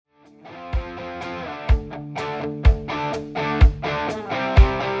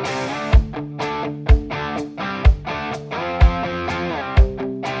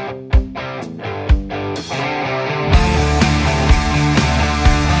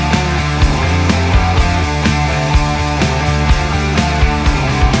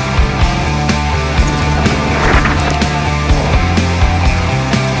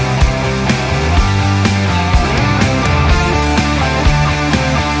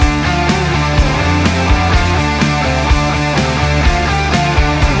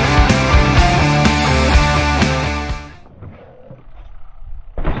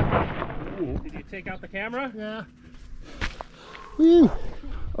camera? Yeah. Woo.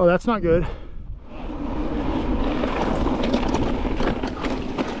 Oh, that's not good.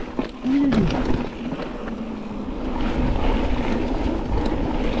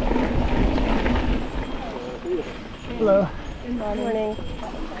 Hello. Good morning.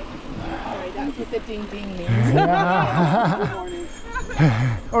 Sorry, that's what the ding ding means. Yeah. Good morning.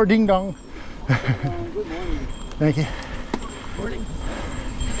 Or ding dong. Good morning. Thank you. Morning.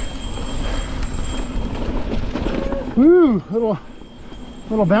 Woo, little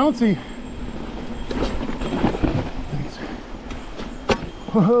bouncy. Thanks.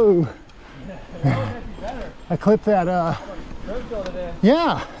 Whoa. I clipped that.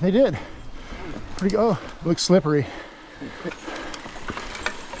 Yeah, they did. Pretty. Oh, looks slippery.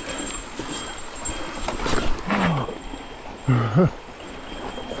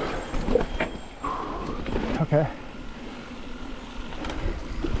 Okay.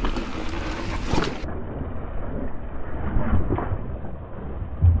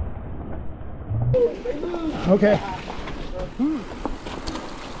 Okay.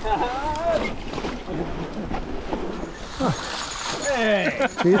 Hey!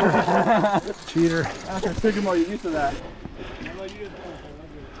 Cheater. Cheater. After Sycamore, you're used to that.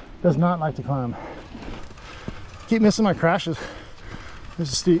 Does not like to climb. Keep missing my crashes.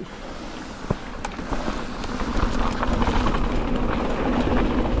 This is steep.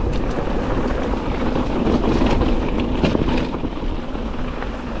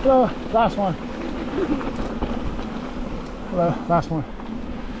 Hello, last one. Hello, last one.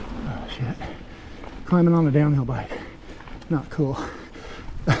 Oh shit. Climbing on a downhill bike. Not cool.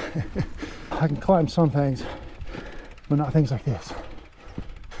 I can climb some things, but not things like this. A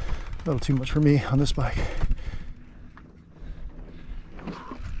little too much for me on this bike.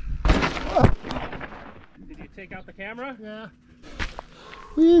 Did you take out the camera? Yeah.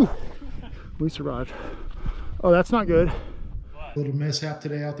 Woo! We survived. Oh, that's not good. What? A little mishap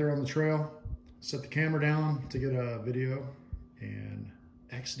today out there on the trail. Set the camera down to get a video and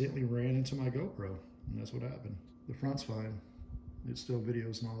accidentally ran into my GoPro. And that's what happened. The front's fine. It's still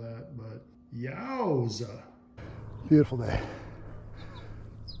videos and all that, but yowza. Beautiful day.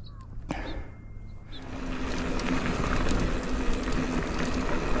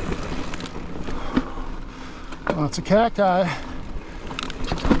 Lots of cacti.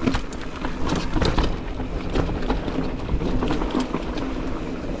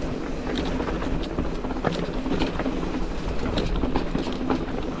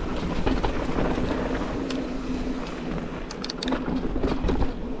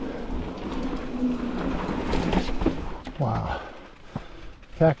 Wow.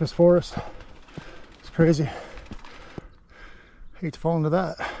 Cactus forest. It's crazy. Hate to fall into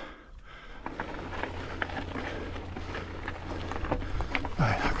that.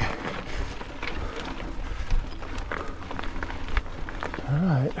 Alright, okay.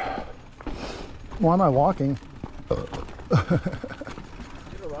 Alright. Why am I walking? Ride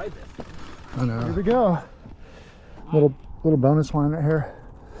this. I know. Here we go. Little bonus line right here.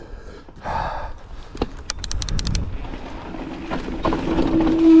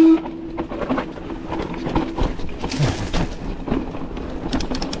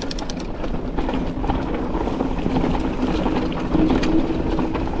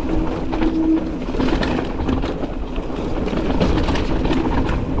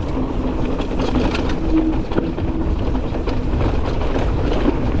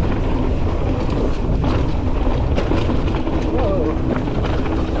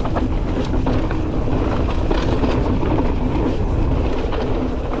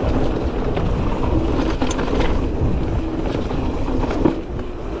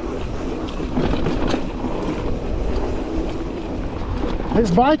 This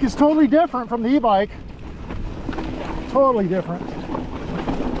bike is totally different from the e-bike. Totally different.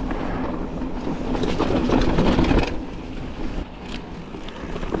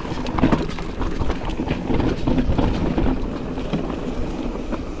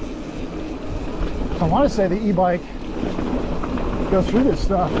 I want to say the e-bike goes through this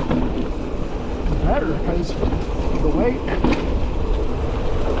stuff better because of the weight.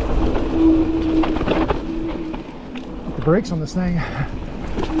 The brakes on this thing.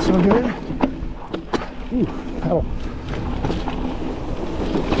 So good. Ooh, pedal.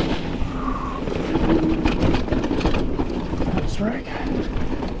 Strike.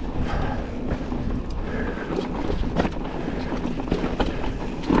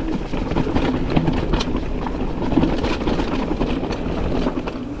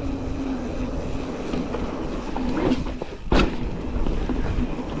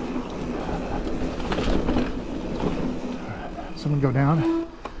 Someone go down.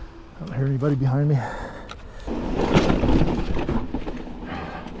 I don't hear anybody behind me.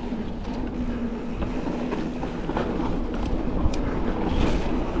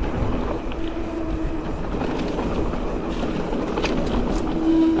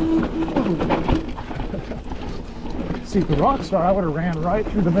 See, the Rockstar, I would have ran right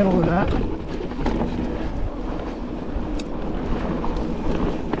through the middle of that.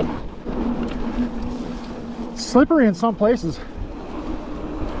 It's slippery in some places.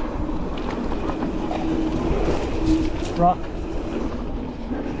 Rock.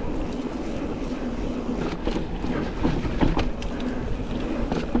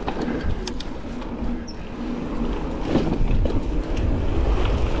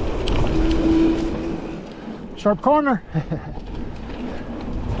 Sharp corner.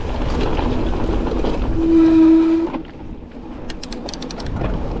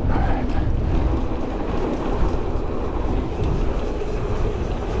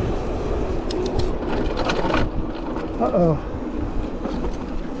 Uh-oh.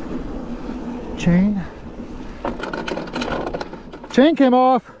 Chain. Chain came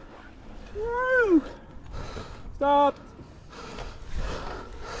off. Woo! Stop.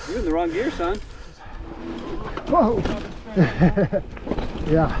 You're in the wrong gear, son. Whoa.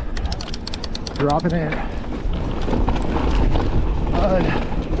 Yeah. Dropping in.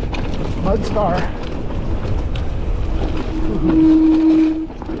 Mud scar.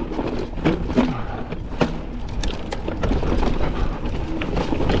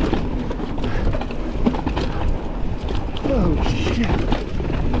 Oh shit.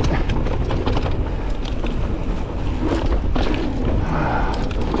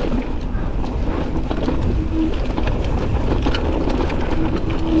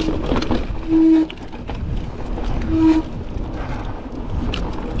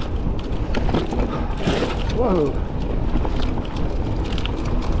 Whoa.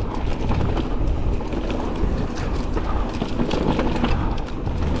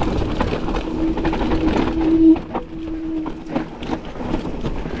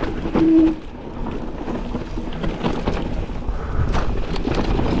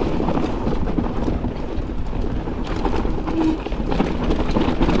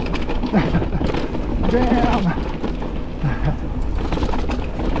 Damn.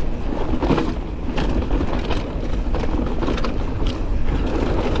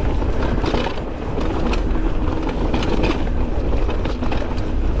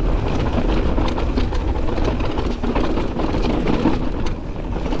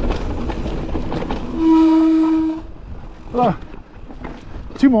 Oh,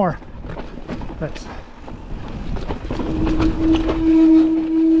 two more. Thanks.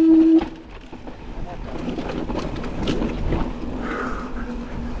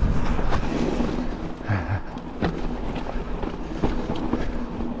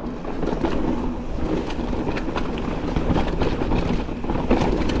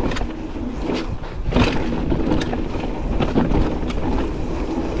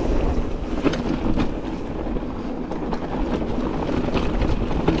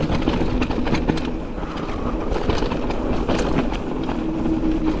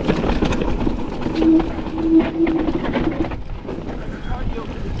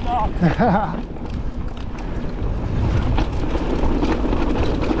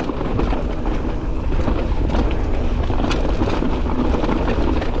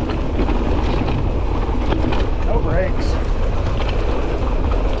 No brakes.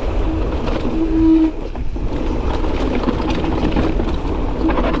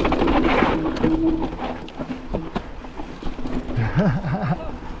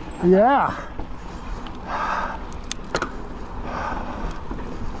 Yeah.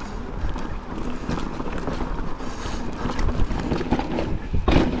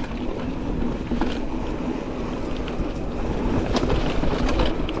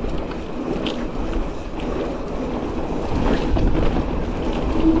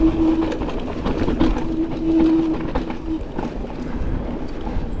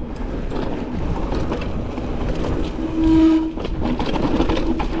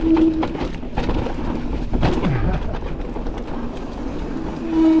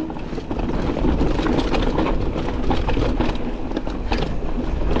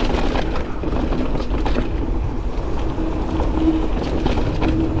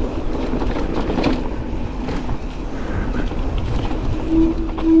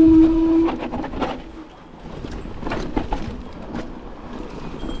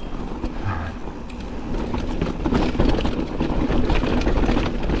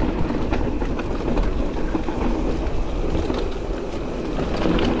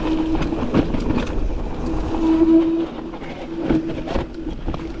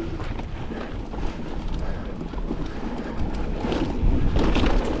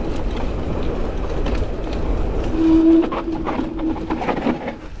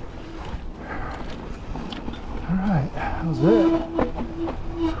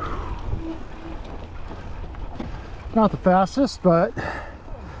 Not the fastest, but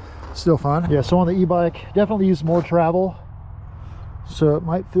still fun. Yeah, so on the e-bike, definitely use more travel. So it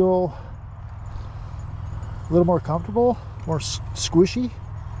might feel a little more comfortable, more squishy.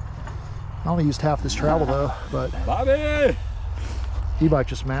 I only used half this travel though, but Bobby! e-bike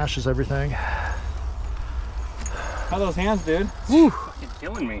just mashes everything. How those hands, dude? Woo. Fucking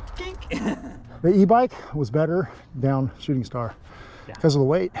killing me. The e-bike was better down Shooting Star because of the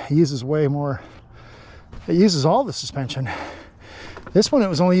weight. It uses way more. It uses all the suspension. This one, it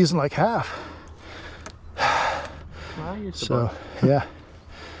was only using like half. Well, so yeah.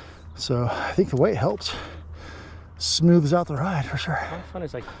 So I think the weight helps. Smooths out the ride for sure. How fun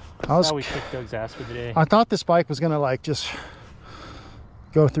is like how we kicked Doug's ass for the day. I thought this bike was gonna like just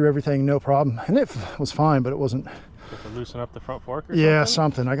go through everything no problem, and it was fine, but it wasn't. You have to loosen up the front fork or Yeah,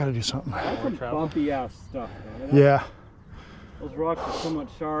 something? something. I gotta do something. That's some bumpy ass stuff, man. Yeah. Those rocks are so much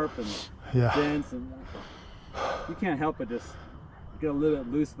sharp and dense, and you can't help but just get a little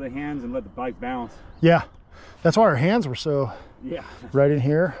bit loose with the hands and let the bike bounce. Yeah. That's why our hands were so right in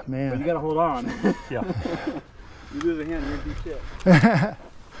here, man. But you gotta hold on. Yeah. You lose a hand, you're in deep shit. Going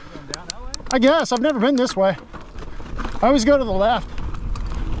down that way? I guess. I've never been this way. I always go to the left.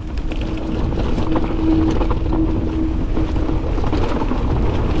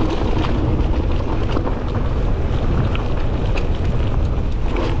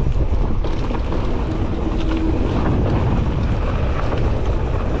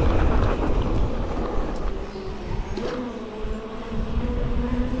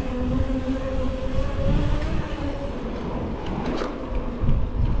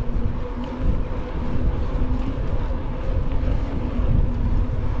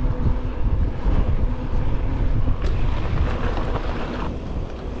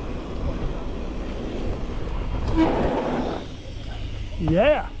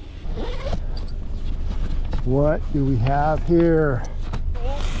 Yeah. What do we have here?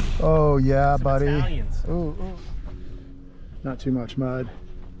 Oh yeah, Some buddy. Italians. Ooh. Not too much mud.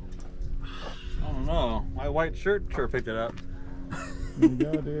 I don't know. My white shirt sure picked it up. There you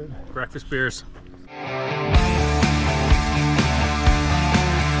go, dude. Breakfast beers.